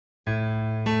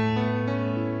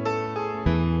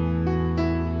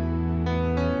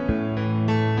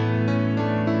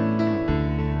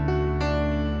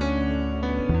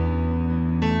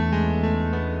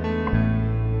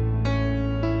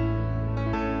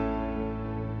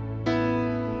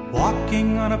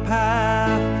walking on a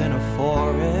path in a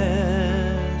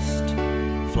forest,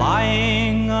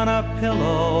 flying on a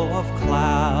pillow of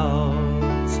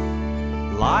clouds,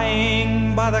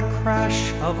 lying by the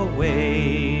crash of a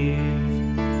wave,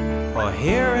 or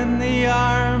here in the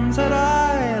arms that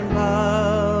I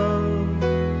love,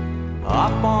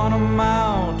 up on a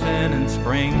mountain in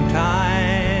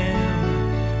springtime,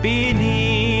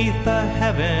 beneath a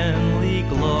heavenly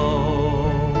glow,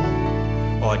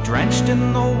 or drenched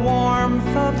in the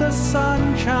warmth of the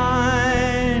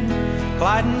sunshine,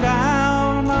 gliding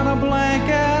down on a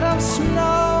blanket of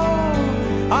snow.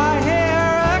 I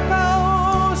hear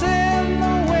echoes in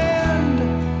the wind,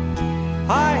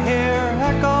 I hear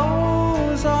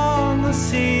echoes on the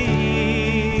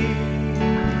sea,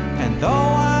 and though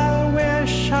I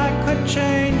wish I could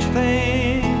change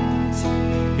things,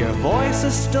 your voice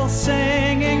is still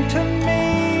singing to me.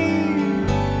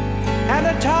 And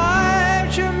at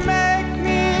times you make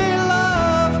me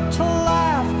love to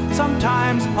laugh.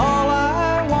 Sometimes all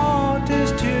I want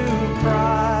is to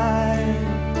cry.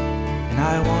 And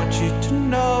I want you to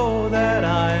know that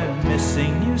I'm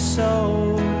missing you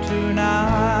so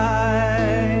tonight.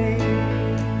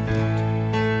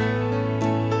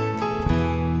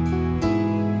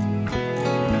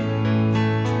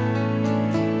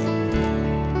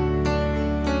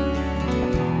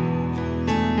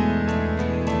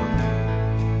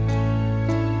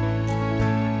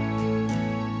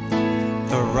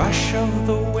 The rush of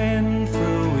the wind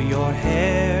through your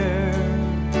hair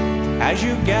as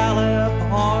you gallop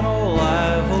on old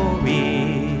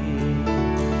ivory,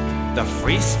 the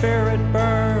free spirit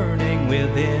burning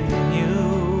within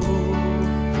you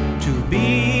to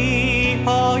be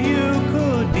all you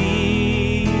could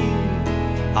be.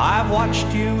 I've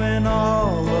watched you in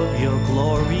all of your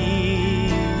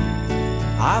glory,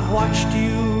 I've watched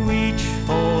you reach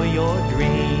for your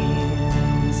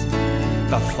dreams.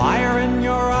 The fire in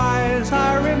your eyes,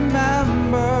 I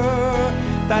remember.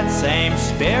 That same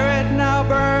spirit now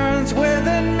burns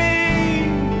within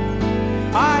me.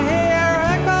 I hear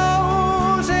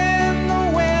echoes in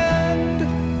the wind,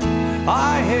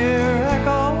 I hear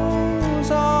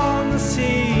echoes on the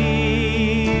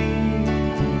sea.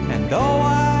 And though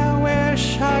I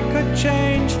wish I could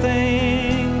change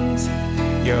things,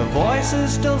 your voice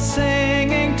is still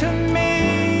singing to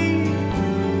me.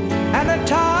 And at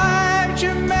times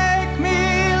you make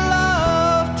me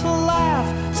love to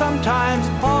laugh. Sometimes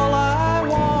all I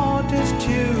want is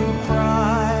to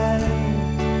cry.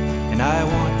 And I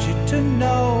want you to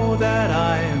know that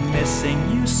I am missing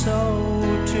you so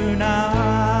tonight.